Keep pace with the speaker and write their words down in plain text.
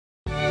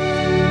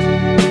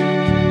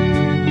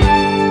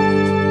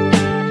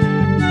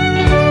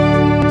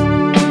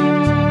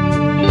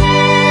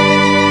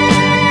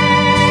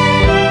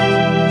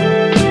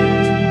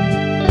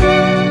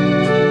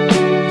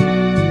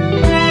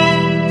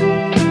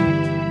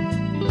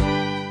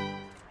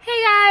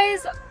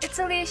it's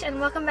Aleish and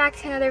welcome back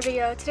to another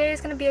video. Today is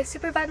going to be a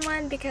super fun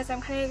one because I'm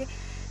going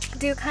to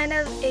do kind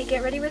of a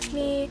get ready with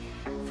me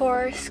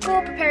for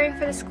school, preparing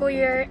for the school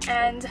year,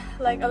 and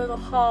like a little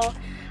haul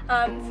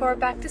for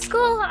back to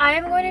school. I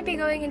am going to be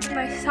going into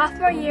my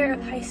sophomore year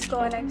of high school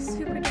and I'm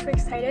super duper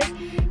excited.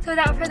 So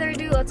without further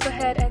ado, let's go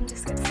ahead and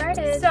just get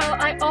started. So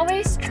I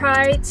always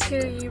try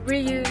to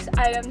reuse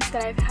items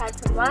that I've had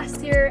from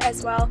last year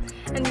as well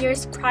and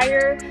years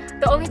prior.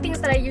 The only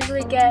things that I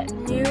usually get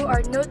new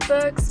are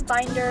notebooks,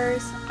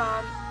 binders,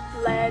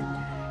 lead,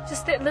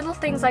 just the little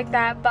things like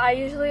that, but I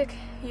usually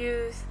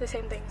use the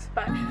same things.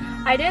 But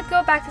I did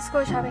go back to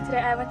school shopping today.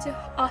 I went to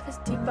Office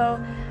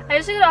Depot. I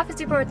usually go to Office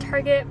Depot or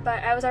Target,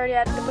 but I was already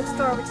at the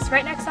bookstore, which is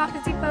right next to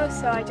Office Depot,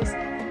 so I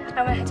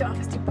went ahead to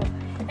Office Depot.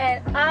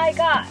 And I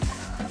got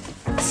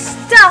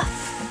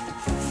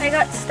stuff! I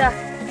got stuff.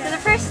 So the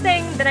first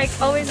thing that I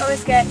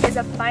always get is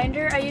a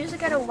binder. I usually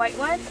get a white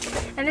one,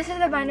 and this is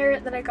the binder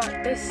that I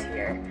got this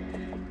year.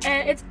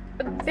 And it's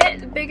a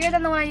bit bigger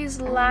than the one I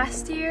used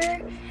last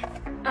year.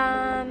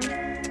 And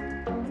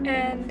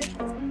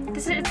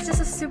it's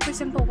just a super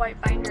simple white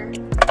binder.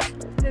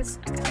 This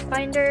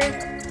binder,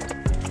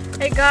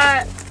 I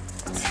got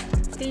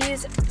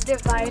these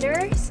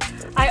dividers.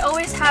 I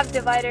always have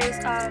dividers.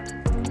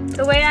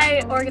 The way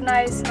I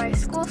organize my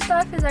school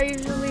stuff is I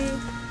usually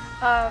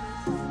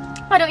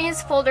I don't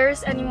use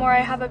folders anymore.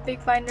 I have a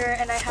big binder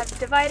and I have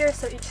dividers,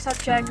 so each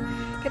subject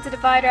gets a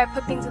divider. I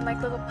put things in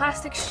like little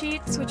plastic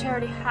sheets, which I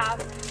already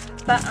have.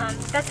 But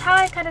that's how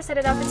I kind of set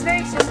it up. It's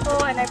very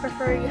simple and I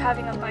prefer you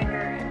having a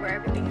binder where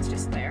everything is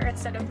just there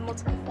instead of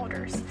multiple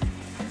folders.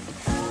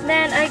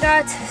 Then I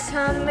got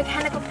some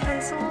mechanical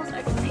pencils.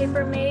 I got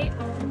Paper Mate.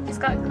 It's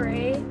got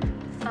gray,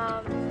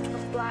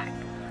 black. I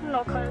don't know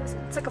what color it is.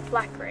 It's like a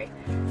black gray.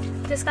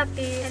 Just got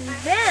these. And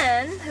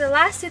then the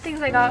last two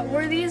things I got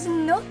were these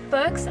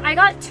notebooks. I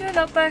got two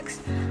notebooks.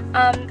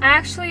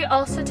 Actually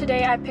also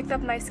today I picked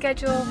up my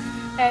schedule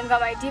and got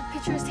my ID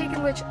pictures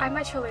taken, which I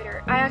might show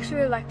later. I actually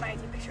really like my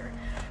ID picture.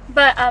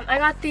 But I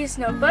got these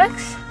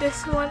notebooks,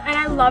 this one, and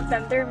I love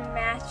them. They're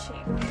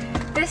matching.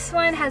 This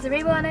one has a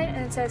rainbow on it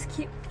and it says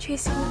keep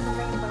chasing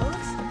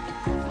rainbows.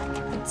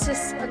 It's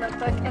just a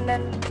notebook. And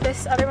then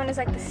this other one is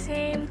like the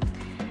same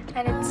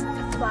and it's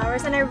the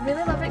flowers, and I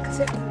really love it because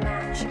it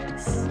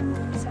matches.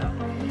 So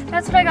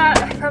that's what I got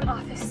from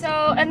Office.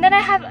 So, and then I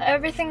have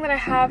everything that I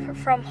have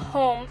from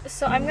home.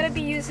 So I'm going to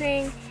be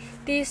using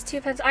these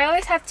two pencils. I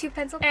always have two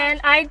pencils, and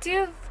I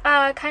do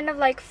kind of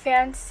like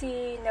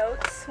fancy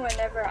notes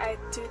whenever I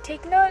do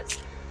take notes.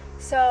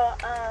 So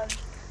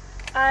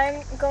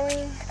I'm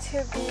going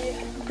to be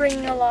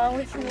bringing along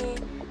with me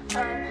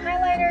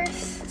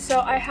highlighters.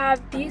 So I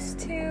have these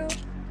two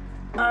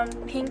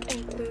pink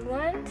and blue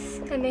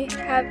ones, and they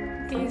have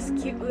these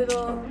cute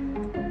little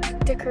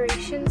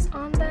decorations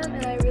on them,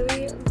 and I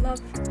really love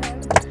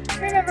them. I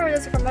don't remember where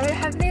those are from, but I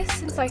have these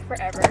since like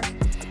forever.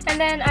 And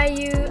then I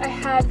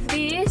have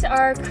these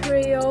are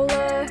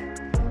Crayola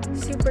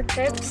Super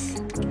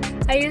Tips.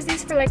 I use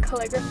these for like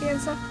calligraphy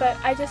and stuff, but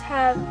I just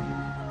have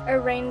a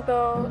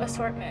rainbow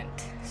assortment.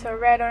 So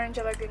red, orange,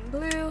 yellow, green,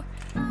 blue,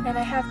 and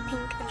I have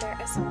pink in there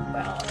as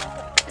well.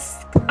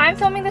 I'm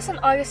filming this on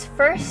August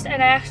 1st,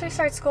 and I actually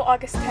start school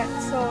August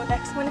 10th, so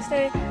next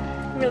Wednesday.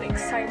 I'm really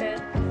excited.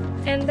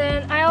 And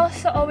then I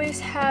also always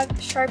have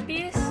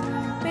Sharpies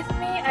with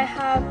me. I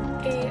have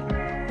the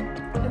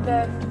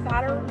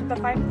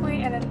fine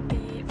point and then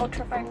the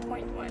ultra fine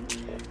point one.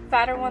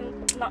 Fatter one,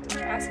 not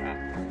as fat.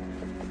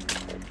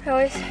 I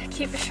always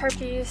keep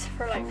Sharpies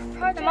for like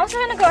projects. I'm also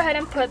gonna go ahead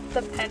and put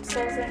the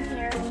pencils in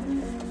here.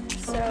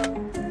 So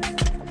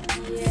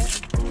yeah.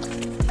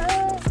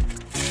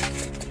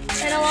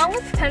 And along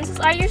with pencils,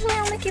 I usually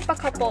only keep a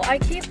couple. I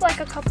keep like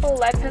a couple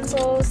lead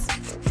pencils,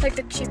 like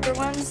the cheaper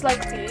ones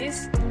like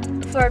these,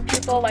 for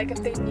people like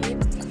if they need.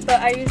 But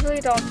I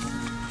usually don't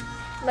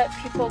let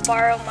people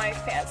borrow my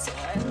fancy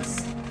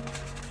ones.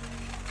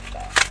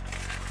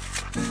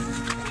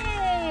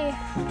 Yay!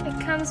 It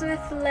comes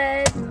with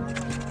lead,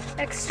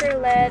 extra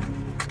lead,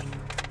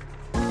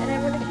 and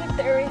I'm gonna keep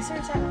the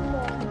erasers at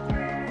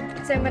home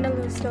because I'm gonna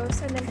lose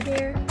those. And then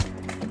here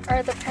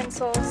are the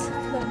pencils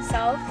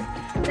themselves.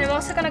 And I'm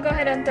also gonna go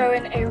ahead and throw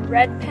in a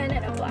red pen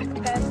and a black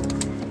pen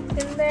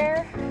in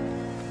there.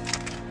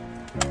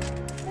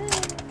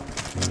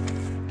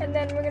 And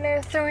then we're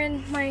gonna throw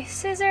in my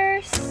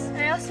scissors.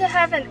 I also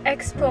have an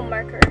Expo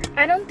marker.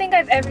 I don't think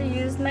I've ever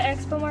used my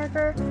Expo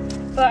marker,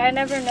 but I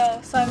never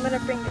know, so I'm gonna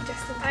bring it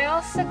just in. I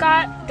also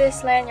got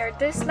this lanyard.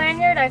 This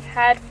lanyard I've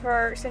had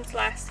since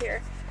last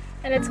year,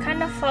 and it's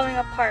kind of falling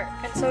apart,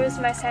 and so is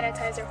my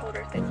sanitizer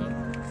holder thingy.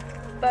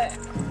 But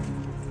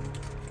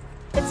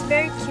it's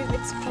very cute.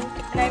 It's pink,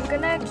 and I'm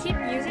gonna keep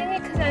using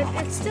it because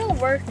it still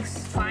works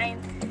fine.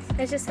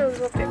 It's just a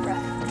little bit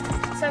rough.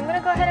 So I'm gonna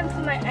go ahead and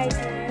put my ID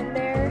in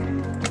there.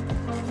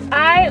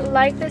 I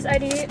like this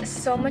ID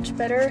so much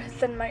better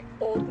than my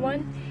old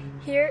one.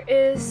 Here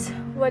is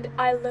what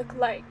I look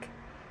like.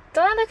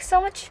 Don't I look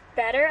so much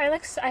better? I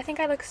think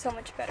I look so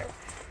much better.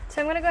 So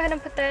I'm gonna go ahead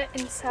and put that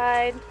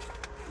inside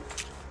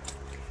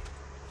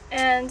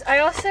And I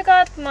also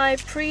got my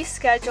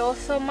pre-schedule.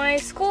 So my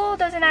school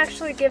doesn't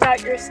actually give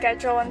out your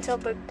schedule until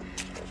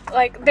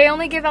they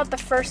only give out the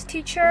first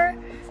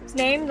teacher's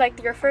name,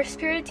 like your first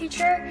period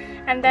teacher,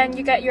 and then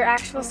you get your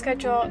actual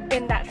schedule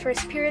in that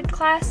first period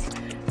class.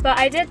 But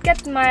I did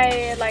get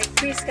my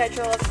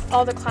pre-schedule of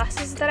all the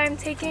classes that I'm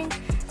taking.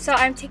 So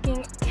I'm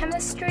taking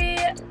chemistry,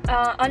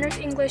 honors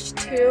English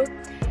 2,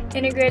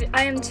 integrated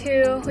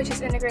IM2, which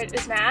is integrated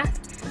is math,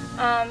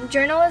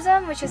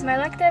 journalism, which is my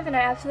elective and I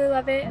absolutely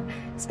love it,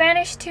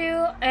 Spanish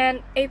 2,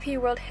 and AP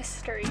World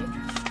History.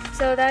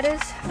 So that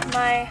is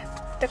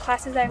the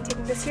classes that I'm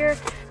taking this year,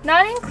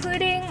 not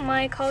including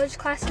my college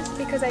classes,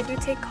 because I do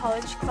take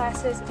college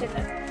classes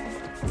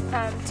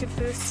to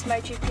boost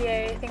my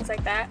GPA, things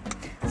like that.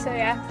 So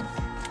yeah.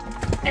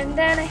 And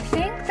then I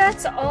think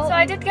that's all. So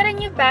I did get a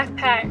new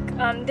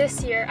backpack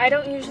this year. I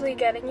don't usually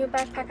get a new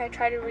backpack. I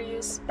try to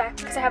reuse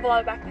because I have a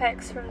lot of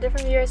backpacks from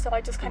different years, so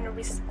I just kind of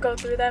go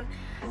through them.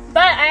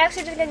 But I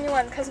actually did get a new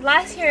one because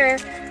last year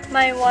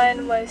my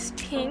one was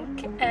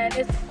pink and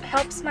it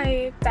helps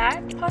my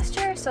back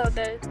posture, so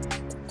the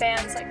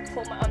bands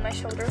pull on my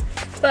shoulder.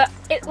 But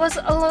it was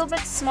a little bit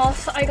small,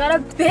 so I got a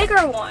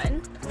bigger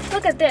one.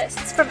 Look at this.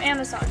 It's from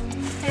Amazon.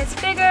 And it's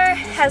bigger,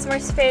 has more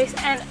space,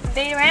 and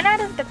they ran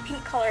out of the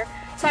pink color.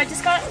 So I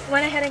just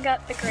went ahead and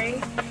got the gray,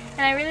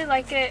 and I really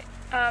like it.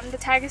 The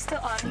tag is still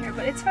on here,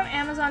 but it's from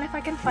Amazon. If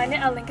I can find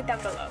it, I'll link it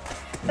down below.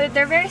 But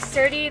they're very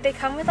sturdy. They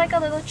come with a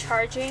little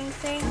charging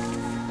thing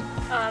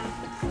on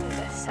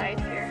this side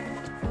here.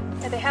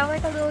 And they have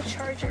a little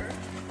charger.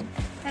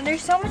 And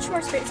there's so much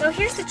more space. Oh,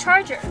 here's the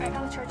charger. I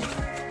got the charger.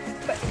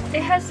 But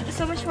it has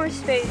so much more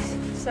space.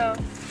 So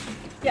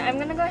yeah, I'm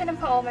gonna go ahead and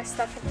put all my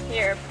stuff in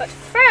here. But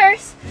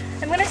first,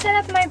 I'm gonna set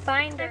up my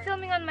binder. I'm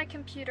filming on my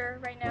computer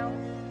right now,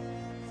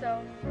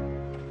 so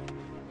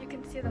you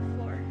can see the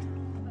floor.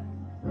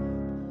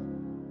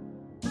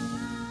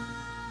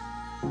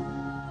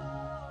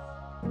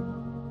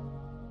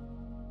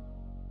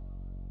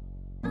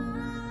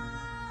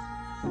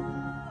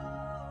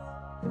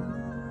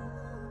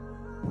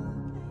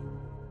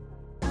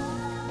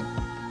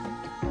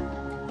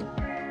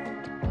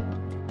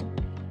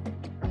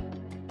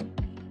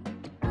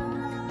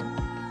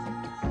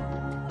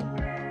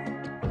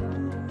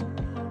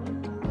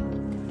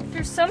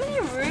 There's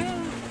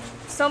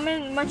so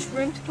much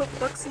room to put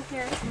books in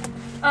here.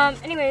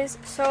 Anyways,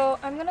 so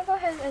I'm gonna go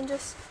ahead and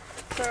just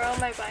throw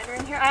my binder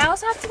in here. I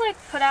also have to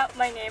put out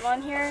my name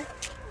on here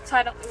so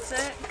I don't lose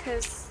it,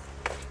 because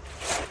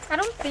I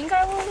don't think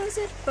I will lose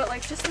it, but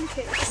just in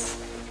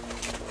case.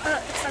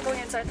 It's not going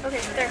inside.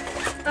 Okay, there.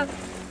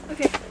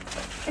 Okay,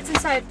 it's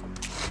inside.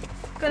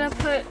 Gonna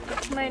put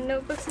my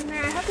notebooks in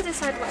there. I have to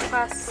decide what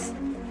class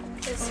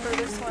is for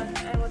this one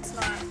and what's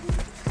not.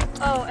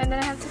 Oh, and then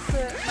I have to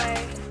put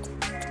my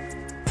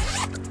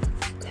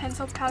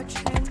pencil pouch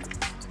in.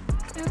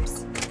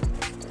 Oops.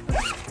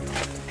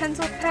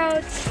 Pencil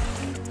pouch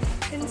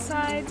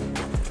inside.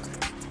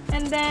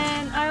 And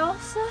then I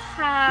also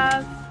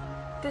have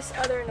this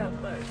other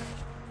notebook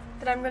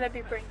that I'm gonna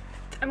bring.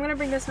 I'm gonna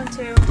bring this one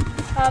too.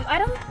 I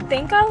don't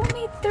think I will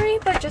need 3,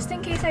 but just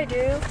in case I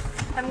do,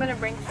 I'm gonna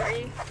bring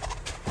 3.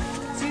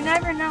 So you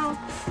never know.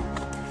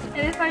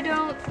 And if I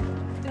don't,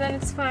 then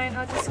it's fine.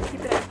 I'll just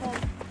keep it at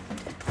home.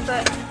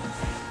 But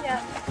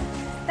yeah,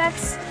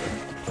 that's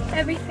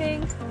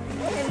everything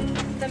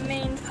in the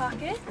main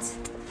pocket.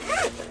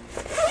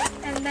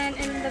 And then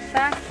in the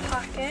back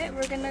pocket,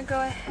 we're gonna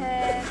go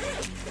ahead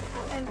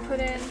and put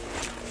in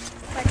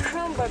my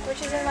Chromebook,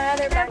 which is in my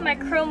other bag. My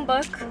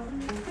Chromebook,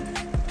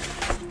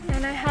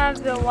 and I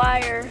have the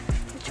wire,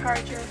 the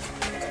charger.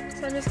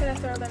 So I'm just gonna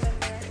throw them in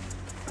there.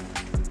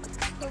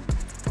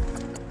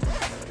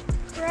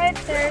 So, right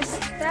there's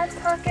that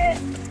pocket,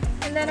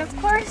 and then of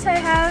course I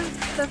have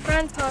the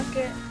front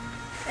pocket,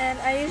 and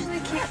I usually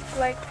keep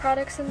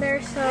products in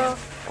there. So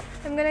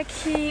I'm gonna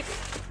keep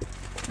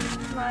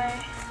my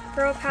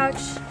girl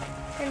pouch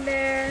in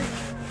there,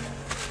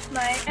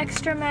 my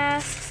extra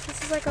masks.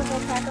 This is a whole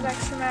pack of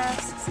extra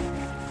masks.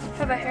 I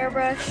have a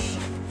hairbrush,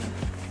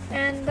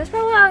 and that's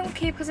probably what I'm gonna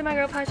keep, because in my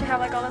girl pouch I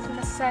have all of the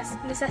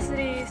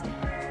necessities,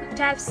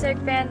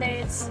 chapstick,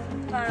 band-aids,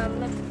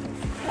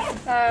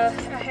 a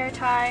hair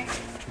tie.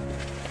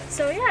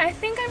 So yeah, I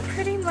think I'm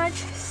pretty much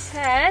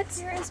set.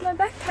 Here is my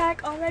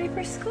backpack all ready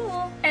for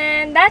school.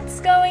 And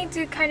that's going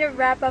to kind of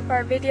wrap up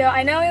our video.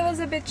 I know it was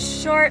a bit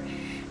short,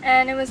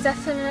 and it was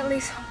definitely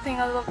something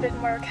a little bit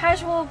more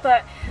casual,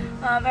 but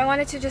I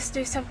wanted to just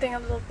do something a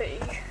little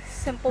bit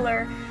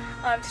simpler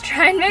to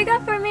try and make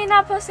up for me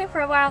not posting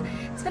for a while.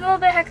 It's been a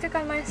little bit hectic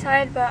on my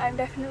side, but I'm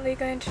definitely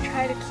going to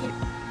try to keep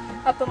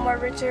up a more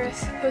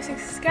rigorous posting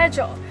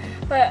schedule.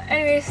 But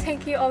anyways,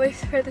 thank you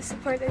always for the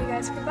support that you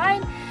guys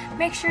provide.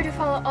 Make sure to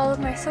follow all of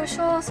my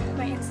socials,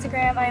 my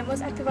Instagram. I am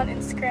most active on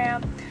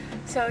Instagram,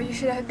 so you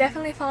should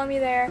definitely follow me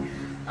there.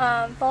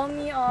 Follow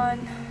me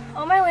on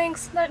all my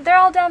links. They're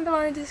all down below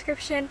in the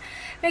description.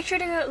 Make sure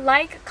to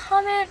like,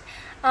 comment.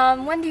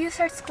 When do you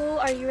start school?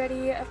 Are you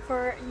ready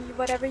for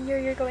whatever year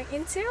you're going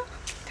into?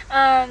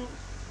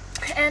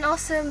 And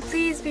also,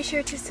 please be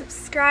sure to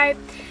subscribe.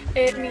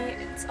 It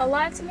means a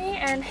lot to me,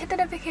 and hit the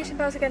notification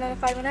bell to get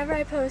notified whenever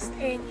I post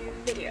a new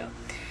video.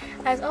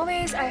 As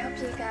always, I hope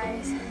you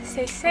guys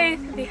stay safe,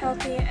 be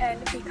healthy,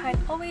 and be kind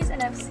always,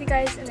 and I'll see you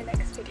guys in the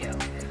next video.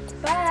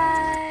 Bye!